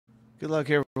Good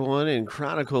luck, everyone, in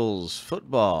Chronicles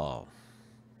football.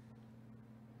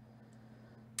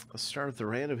 Let's start the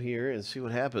random here and see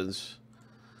what happens.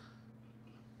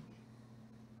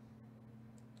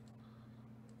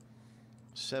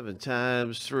 Seven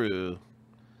times through.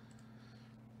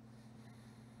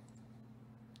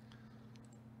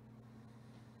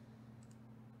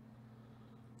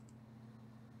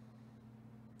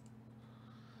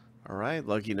 All right,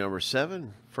 lucky number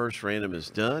 7. First random is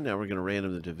done. Now we're going to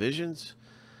random the divisions.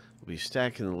 We'll be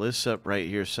stacking the lists up right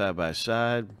here side by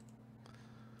side.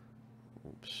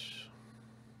 Oops.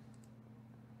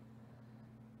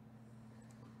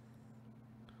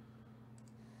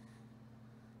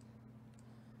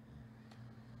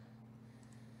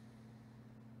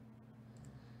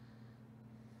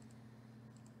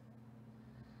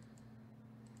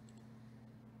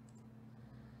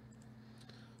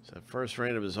 So first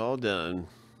random is all done.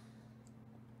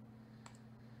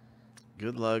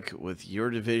 Good luck with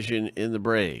your division in the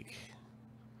break.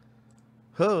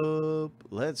 Hope.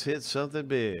 Let's hit something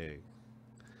big.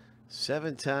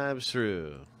 7 times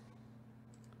through.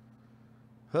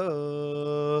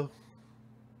 Hope.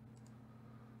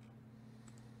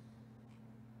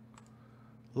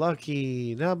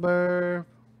 Lucky number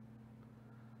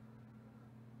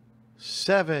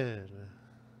 7.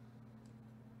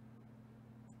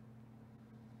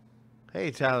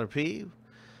 Hey, Tyler P.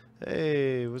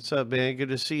 Hey, what's up, man? Good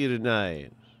to see you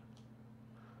tonight.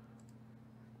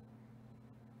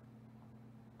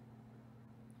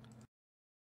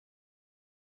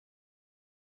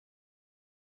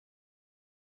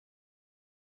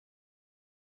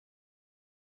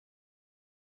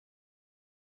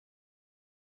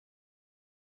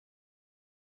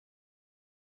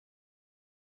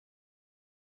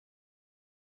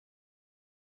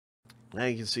 Now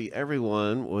you can see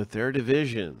everyone with their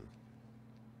division.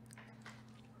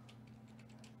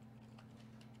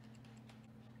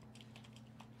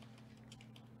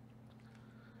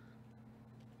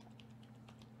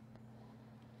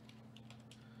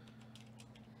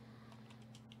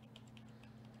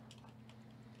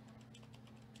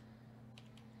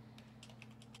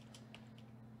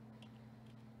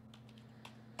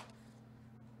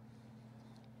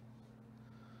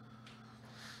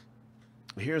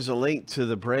 Here's a link to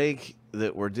the break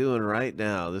that we're doing right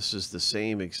now. This is the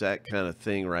same exact kind of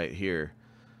thing right here.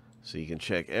 So you can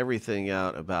check everything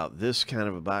out about this kind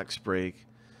of a box break.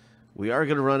 We are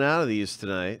going to run out of these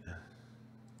tonight.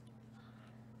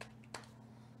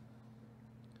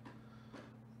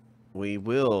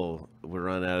 We'll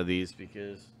run out of these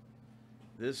because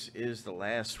this is the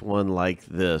last one like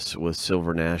this with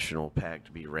Silver National pack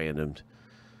to be randomed.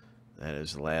 That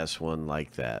is the last one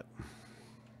like that.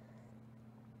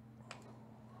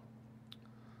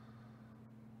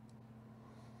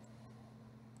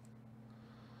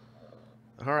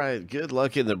 All right, good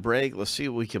luck in the break. Let's see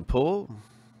what we can pull.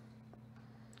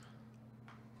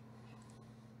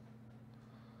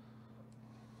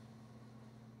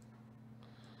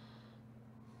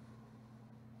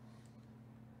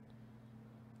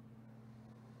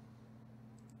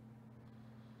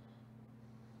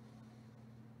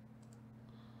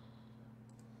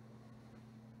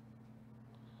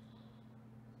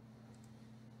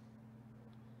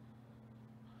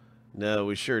 No,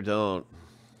 we sure don't.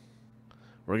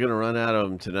 We're going to run out of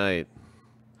them tonight.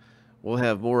 We'll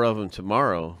have more of them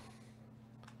tomorrow.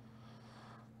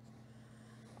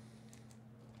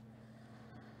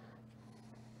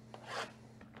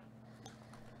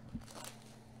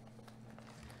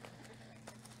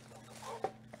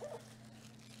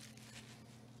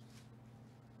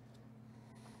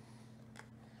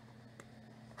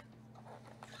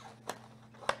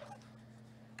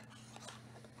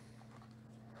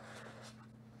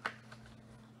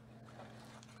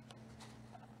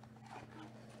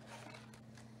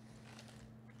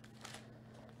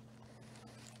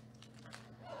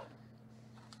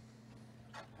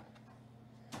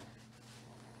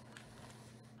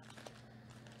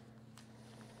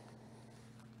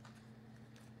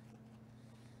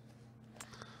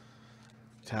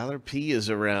 Tyler P is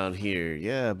around here.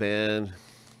 Yeah, man.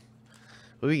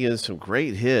 We'll be getting some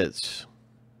great hits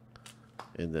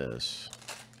in this.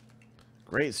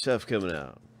 Great stuff coming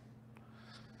out.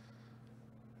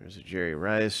 There's a Jerry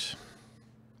Rice.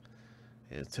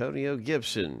 Antonio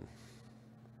Gibson.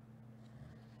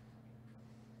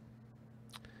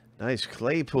 Nice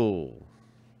Claypool.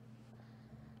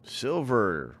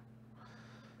 Silver.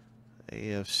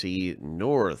 AFC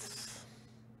North.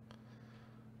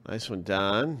 Nice one,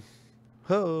 Don.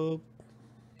 Hope.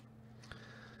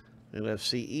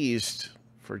 NFC East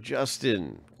for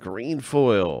Justin. Green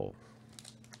foil.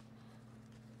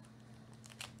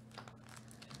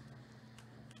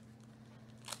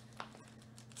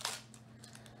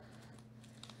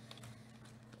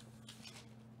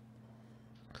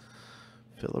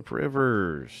 Phillip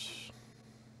Rivers.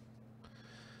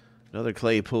 Another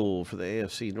Claypool for the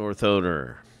AFC North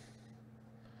owner.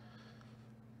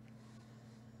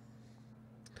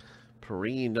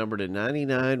 Perrine number to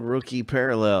 99, rookie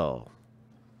parallel.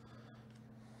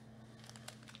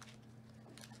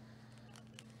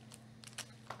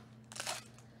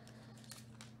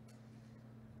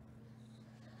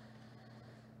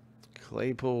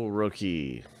 Claypool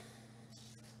rookie.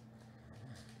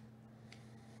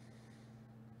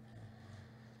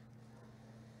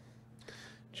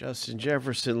 Justin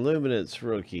Jefferson luminance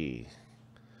rookie.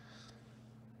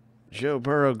 Joe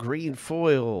Burrow green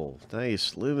foil.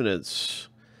 Nice luminance.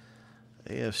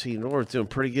 AFC North doing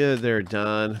pretty good there,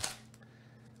 Don.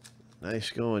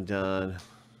 Nice going, Don.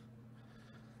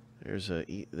 There's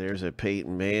a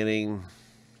Peyton Manning.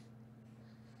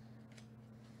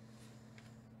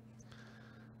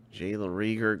 Jalen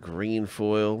Reagor green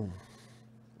foil.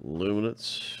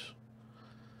 Luminance.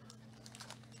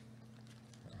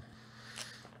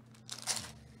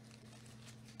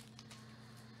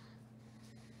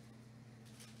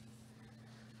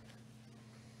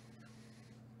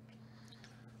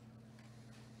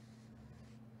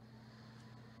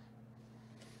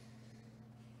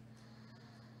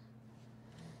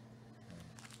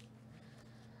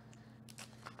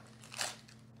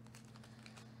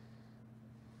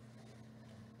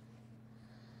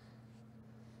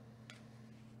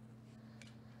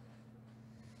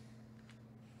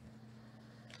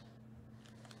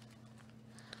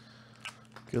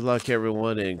 Good luck,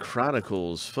 everyone, in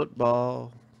Chronicles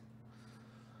football.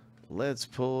 Let's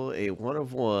pull a 1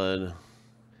 of 1.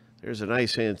 There's a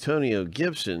nice Antonio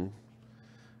Gibson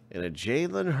and a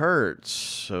Jalen Hurts.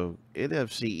 So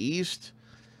NFC East,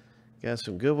 got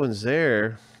some good ones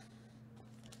there.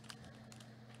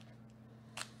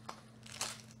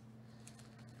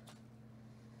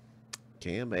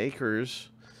 Cam Akers,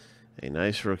 a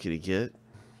nice rookie to get.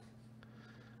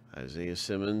 Isaiah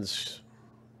Simmons.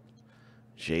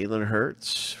 Jalen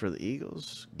Hurts for the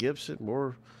Eagles. Gibson,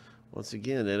 more, once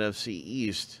again, NFC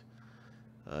East.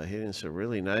 Hitting some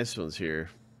really nice ones here.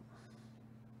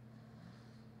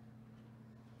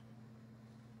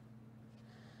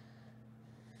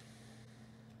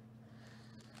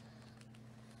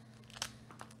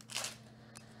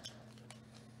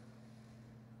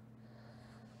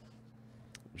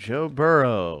 Joe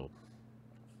Burrow.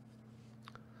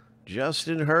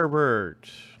 Justin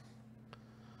Herbert.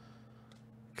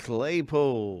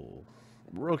 Claypool.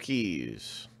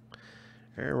 Rookies.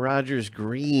 Aaron Rodgers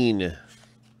green.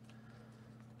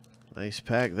 Nice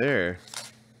pack there.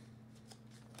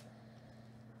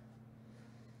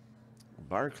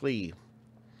 Barkley.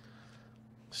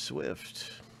 Swift.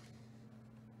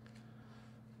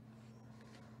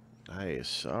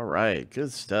 Nice. All right.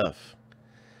 Good stuff.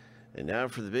 And now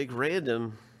for the big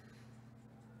random.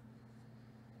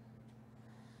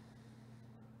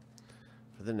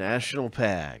 For the national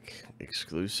pack.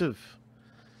 Exclusive.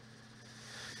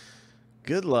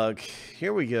 Good luck.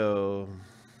 Here we go.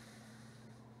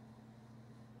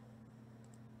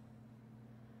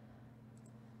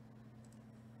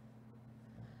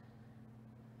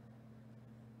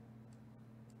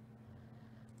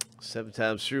 Seven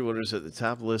times through, winners at the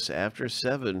top of the list after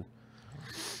 7.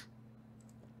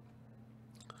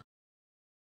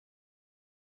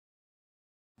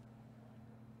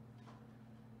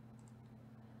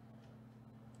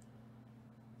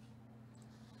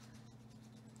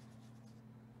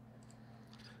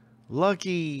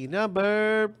 Lucky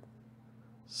number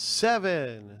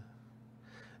 7.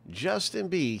 Justin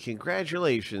B.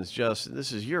 Congratulations, Justin.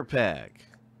 This is your pack.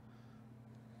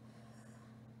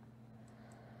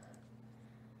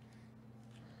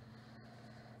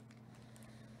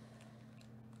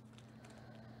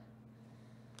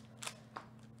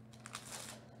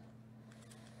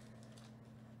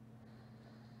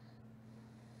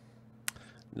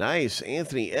 Nice.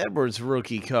 Anthony Edwards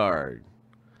rookie card.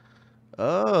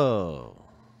 Oh.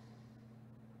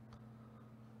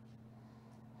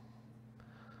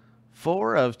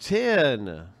 4 of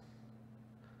 10.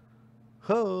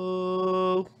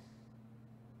 Ho.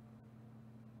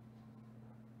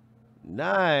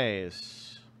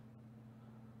 Nice.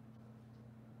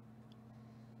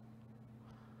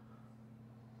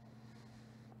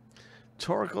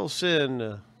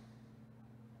 Torkelson.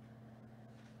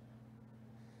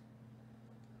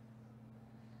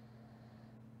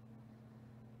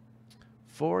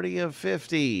 40 of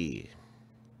 50.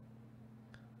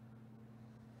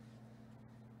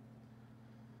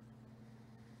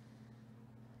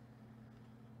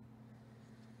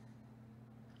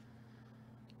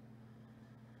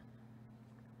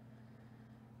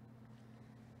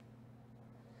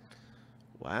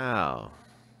 Wow. Wow.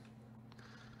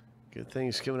 Good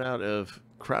things coming out of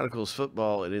Chronicles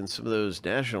football and in some of those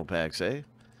national packs, eh?